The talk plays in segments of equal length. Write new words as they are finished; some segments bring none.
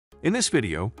In this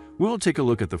video, we'll take a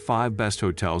look at the 5 best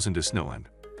hotels in Disneyland.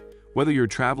 Whether you're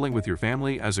traveling with your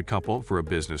family as a couple for a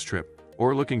business trip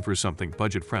or looking for something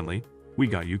budget-friendly, we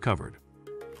got you covered.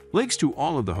 Links to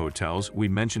all of the hotels we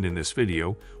mentioned in this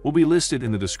video will be listed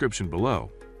in the description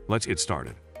below. Let's get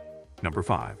started. Number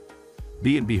 5.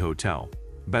 B&B Hotel,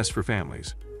 best for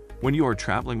families. When you are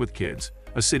traveling with kids,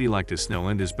 a city like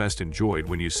Disneyland is best enjoyed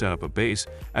when you set up a base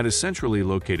at a centrally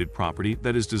located property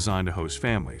that is designed to host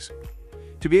families.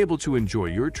 To be able to enjoy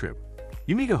your trip,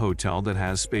 you need a hotel that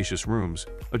has spacious rooms,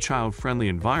 a child-friendly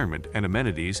environment, and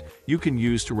amenities you can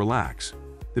use to relax.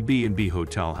 The B&B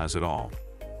Hotel has it all.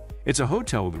 It's a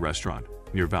hotel with a restaurant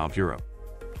near Valve, Europe.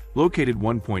 Located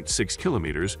 1.6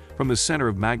 kilometers from the center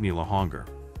of Magni La Hongar.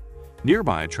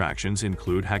 Nearby attractions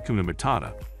include Hakuna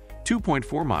Matata,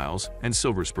 2.4 miles, and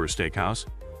Silver Spur Steakhouse,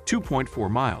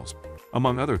 2.4 miles.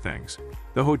 Among other things,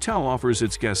 the hotel offers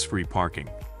its guests free parking,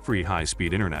 free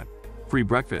high-speed internet, free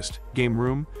breakfast, game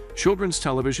room, children's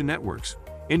television networks,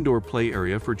 indoor play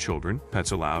area for children,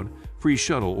 pets allowed, free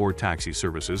shuttle or taxi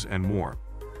services, and more.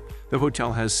 The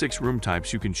hotel has 6 room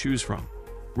types you can choose from,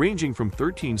 ranging from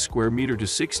 13 square meter to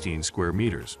 16 square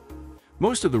meters.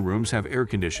 Most of the rooms have air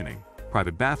conditioning,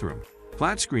 private bathroom,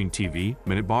 flat-screen TV,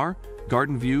 minibar,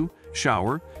 garden view,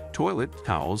 shower, toilet,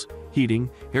 towels, heating,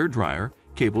 hair dryer,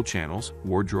 cable channels,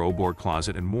 wardrobe or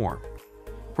closet, and more.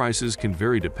 Prices can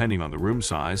vary depending on the room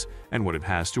size and what it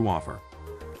has to offer.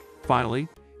 Finally,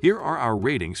 here are our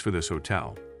ratings for this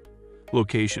hotel.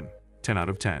 Location, 10 out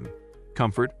of 10.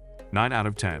 Comfort, 9 out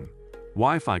of 10.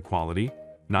 Wi-Fi quality,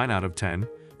 9 out of 10.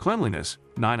 Cleanliness,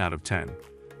 9 out of 10.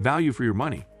 Value for your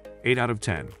money, 8 out of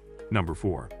 10. Number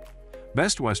 4.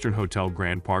 Best Western Hotel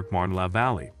Grand Park Marne-la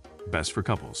Vallée, best for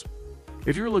couples.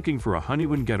 If you're looking for a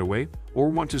honeymoon getaway or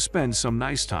want to spend some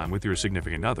nice time with your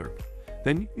significant other,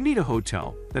 then you need a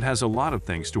hotel that has a lot of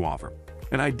things to offer.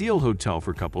 An ideal hotel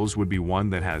for couples would be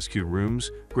one that has cute rooms,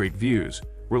 great views,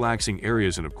 relaxing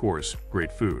areas, and of course,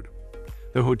 great food.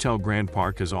 The Hotel Grand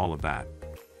Park has all of that.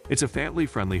 It's a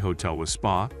family-friendly hotel with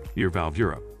spa near Valve,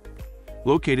 Europe.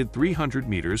 Located 300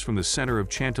 meters from the center of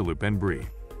Chanteloup en Brie.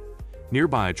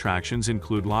 Nearby attractions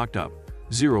include Locked Up,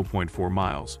 0.4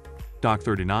 miles, Dock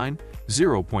 39,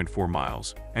 0.4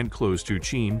 miles, and Clos du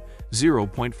Chien,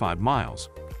 0.5 miles.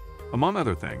 Among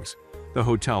other things, the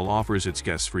hotel offers its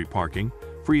guests free parking,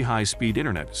 free high-speed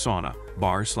internet, sauna,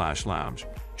 bar/lounge,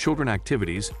 children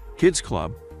activities, kids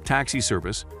club, taxi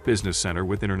service, business center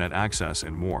with internet access,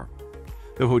 and more.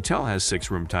 The hotel has 6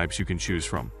 room types you can choose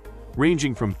from,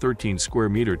 ranging from 13 square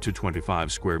meter to 25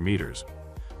 square meters.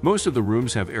 Most of the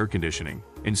rooms have air conditioning,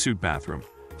 en-suite bathroom,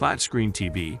 flat-screen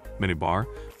TV, minibar,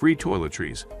 free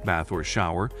toiletries, bath or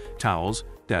shower, towels,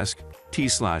 desk,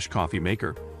 tea/coffee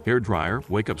maker, hair dryer,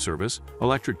 wake-up service,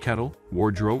 electric kettle,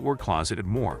 wardrobe or closet, and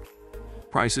more.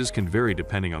 Prices can vary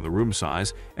depending on the room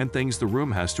size and things the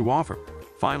room has to offer.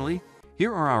 Finally,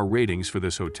 here are our ratings for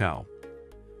this hotel.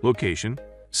 Location,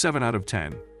 7 out of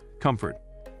 10. Comfort,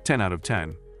 10 out of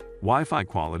 10. Wi-Fi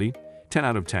quality, 10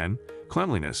 out of 10.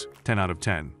 Cleanliness, 10 out of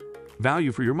 10.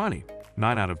 Value for your money,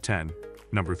 9 out of 10.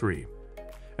 Number 3.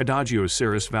 Adagio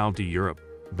Ceres Val d'Europe,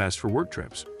 best for work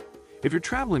trips. If you're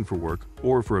traveling for work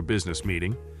or for a business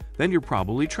meeting, then you're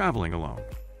probably traveling alone.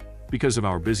 Because of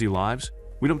our busy lives,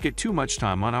 we don't get too much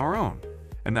time on our own,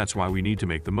 and that's why we need to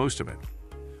make the most of it.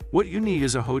 What you need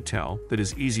is a hotel that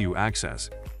is easy to access,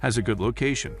 has a good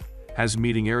location, has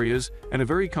meeting areas, and a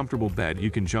very comfortable bed you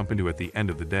can jump into at the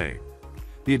end of the day.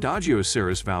 The Adagio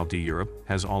Ceres Val d'Europe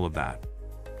has all of that.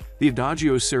 The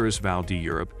Adagio Ceres Val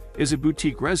d'Europe is a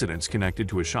boutique residence connected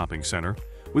to a shopping center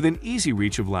within easy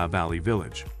reach of La Vallée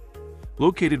Village.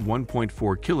 Located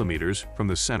 1.4 kilometers from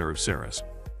the center of Ceres.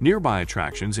 Nearby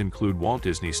attractions include Walt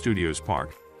Disney Studios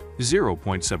Park,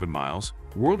 0.7 miles,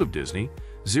 World of Disney,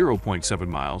 0.7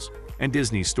 miles, and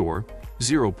Disney Store,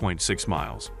 0.6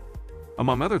 miles.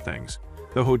 Among other things,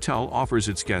 the hotel offers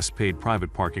its guests paid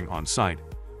private parking on site,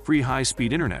 free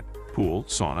high-speed internet, pool,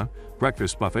 sauna,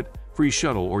 breakfast buffet, free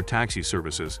shuttle or taxi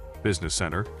services, business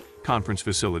center, conference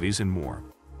facilities, and more.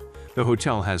 The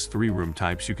hotel has 3 room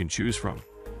types you can choose from,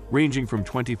 ranging from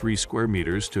 23 square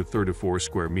meters to 34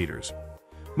 square meters.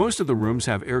 Most of the rooms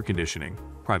have air conditioning,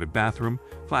 private bathroom,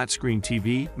 flat-screen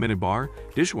TV, minibar,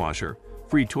 dishwasher,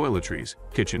 free toiletries,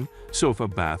 kitchen, sofa,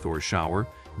 bath or shower,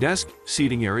 desk,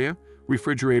 seating area,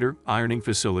 refrigerator, ironing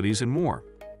facilities, and more.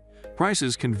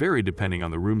 Prices can vary depending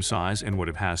on the room size and what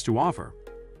it has to offer.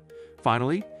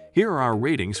 Finally, here are our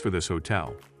ratings for this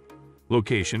hotel.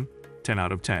 Location, 10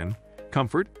 out of 10.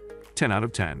 Comfort, 10 out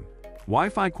of 10.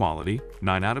 Wi-Fi quality,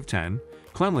 9 out of 10.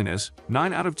 Cleanliness,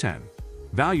 9 out of 10.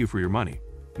 Value for your money,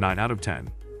 9 out of 10.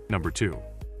 Number 2.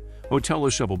 Hotel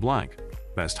Le Cheval Blanc,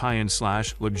 Best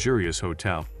high-end/luxurious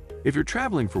hotel. If you're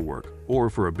traveling for work or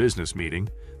for a business meeting,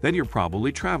 then you're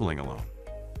probably traveling alone.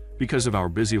 Because of our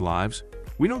busy lives,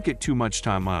 we don't get too much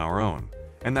time on our own,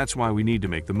 and that's why we need to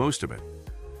make the most of it.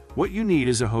 What you need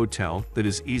is a hotel that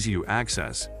is easy to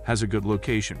access, has a good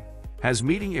location, has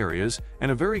meeting areas,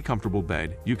 and a very comfortable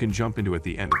bed you can jump into at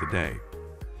the end of the day.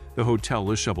 The Hotel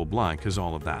Le Cheval Blanc has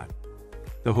all of that.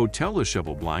 The Hotel Le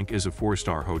Cheval Blanc is a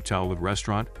 4-star hotel with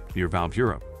restaurant near Valve,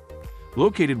 Europe.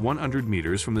 Located 100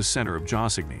 meters from the center of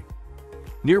Jossigny.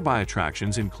 Nearby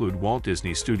attractions include Walt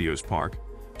Disney Studios Park,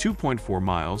 2.4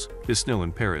 miles,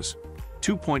 Disneyland Paris,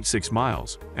 2.6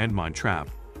 miles, and Mine Trap,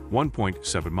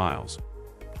 1.7 miles.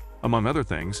 Among other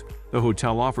things, the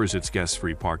hotel offers its guests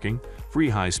free parking, free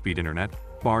high-speed internet,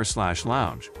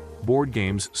 bar/lounge, board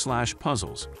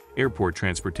games/puzzles, airport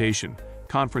transportation,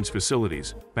 conference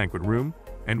facilities, banquet room,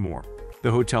 and more. The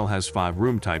hotel has 5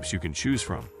 room types you can choose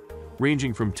from,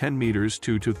 ranging from 10 meters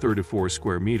to 34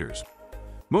 square meters.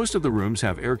 Most of the rooms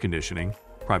have air conditioning,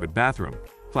 private bathroom,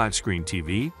 flat-screen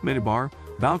TV, minibar,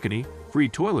 balcony, free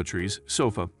toiletries,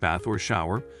 sofa, bath or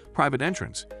shower, private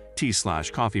entrance,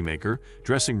 tea/coffee maker,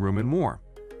 dressing room, and more.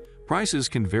 Prices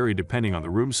can vary depending on the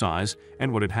room size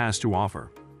and what it has to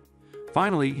offer.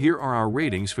 Finally, here are our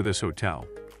ratings for this hotel.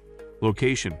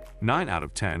 Location, 9 out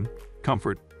of 10.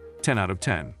 Comfort, 10 out of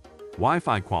 10.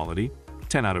 Wi-Fi quality,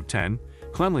 10 out of 10.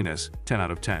 Cleanliness, 10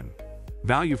 out of 10.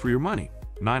 Value for your money,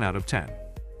 9 out of 10.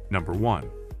 Number 1.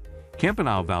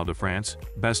 Campanile Val de France,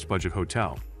 Best Budget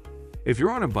Hotel. If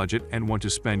you're on a budget and want to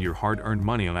spend your hard-earned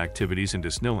money on activities in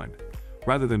Disneyland,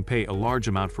 rather than pay a large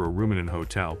amount for a room in a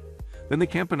hotel, then the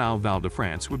Campanile Val de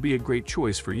France would be a great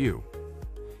choice for you.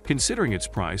 Considering its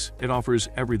price, it offers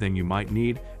everything you might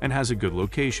need and has a good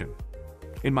location.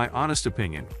 In my honest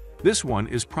opinion, this one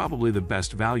is probably the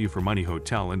best value for money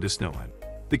hotel in Disneyland.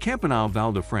 The Campanile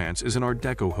Val de France is an Art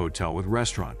Deco hotel with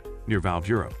restaurant near Valve,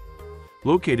 Europe.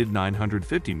 Located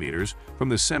 950 meters from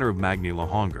the center of Magny-La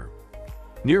Hongre.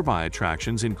 Nearby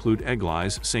attractions include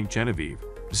Église Sainte-Geneviève,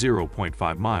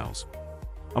 0.5 miles.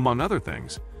 Among other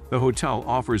things, the hotel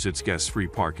offers its guests free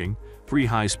parking, free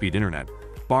high-speed internet,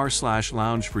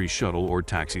 bar/lounge, free shuttle or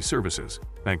taxi services,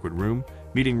 banquet room,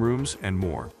 meeting rooms, and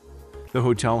more. The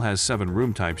hotel has 7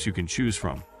 room types you can choose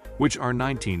from, which are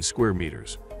 19 square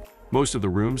meters. Most of the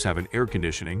rooms have an air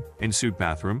conditioning, en-suite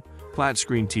bathroom,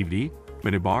 flat-screen TV,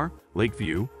 minibar, lake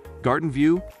view, garden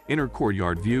view, inner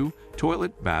courtyard view,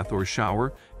 toilet, bath or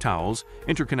shower, towels,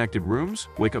 interconnected rooms,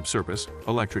 wake-up service,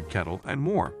 electric kettle, and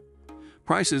more.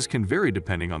 Prices can vary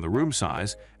depending on the room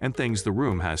size and things the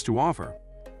room has to offer.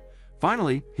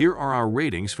 Finally, here are our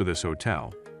ratings for this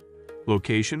hotel.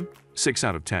 Location, 6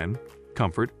 out of 10.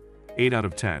 Comfort, 8 out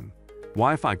of 10.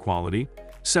 Wi-Fi quality,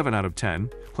 7 out of 10.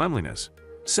 Cleanliness,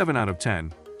 7 out of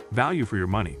 10. Value for your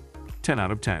money, 10 out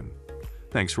of 10.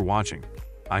 Thanks for watching.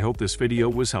 I hope this video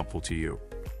was helpful to you.